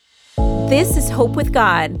This is Hope with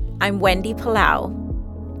God. I'm Wendy Palau.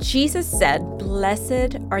 Jesus said,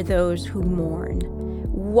 "Blessed are those who mourn."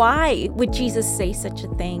 Why would Jesus say such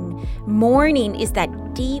a thing? Mourning is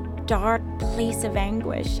that deep, dark place of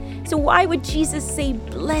anguish. So why would Jesus say,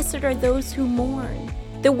 "Blessed are those who mourn"?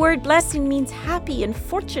 The word blessing means happy and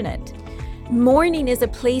fortunate. Mourning is a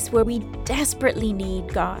place where we desperately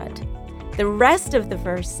need God. The rest of the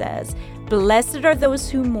verse says, "Blessed are those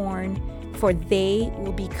who mourn, for they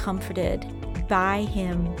will be comforted by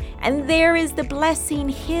Him." And there is the blessing,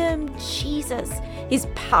 Him, Jesus, His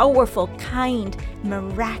powerful, kind,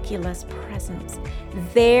 miraculous presence.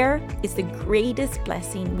 There is the greatest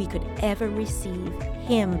blessing we could ever receive,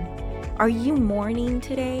 Him. Are you mourning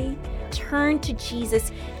today? Turn to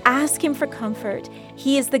Jesus. Ask Him for comfort.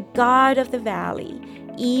 He is the God of the valley,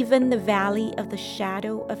 even the valley of the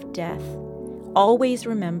shadow of death. Always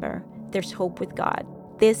remember, there's hope with God.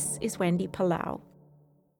 This is Wendy Palau.